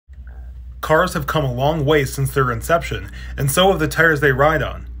Cars have come a long way since their inception, and so have the tires they ride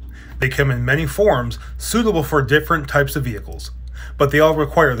on. They come in many forms, suitable for different types of vehicles, but they all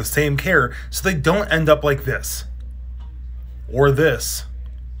require the same care so they don't end up like this, or this,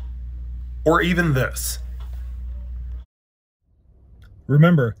 or even this.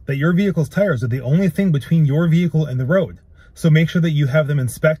 Remember that your vehicle's tires are the only thing between your vehicle and the road, so make sure that you have them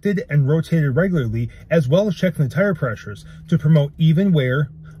inspected and rotated regularly, as well as checking the tire pressures to promote even wear,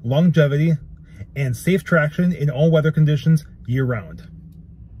 longevity, and safe traction in all weather conditions year-round.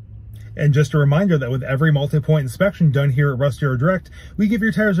 And just a reminder that with every multi-point inspection done here at Russ Darrow Direct, we give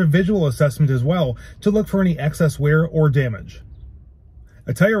your tires a visual assessment as well to look for any excess wear or damage.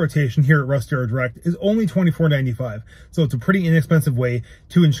 A tire rotation here at Russ Darrow Direct is only $24.95, so it's a pretty inexpensive way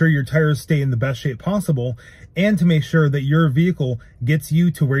to ensure your tires stay in the best shape possible and to make sure that your vehicle gets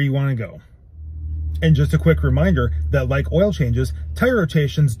you to where you want to go. And just a quick reminder that like oil changes, tire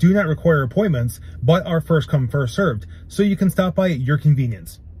rotations do not require appointments, but are first come, first served, so you can stop by at your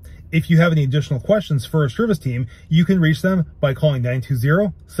convenience. If you have any additional questions for our service team, you can reach them by calling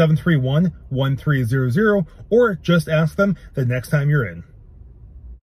 920-731-1300 or just ask them the next time you're in.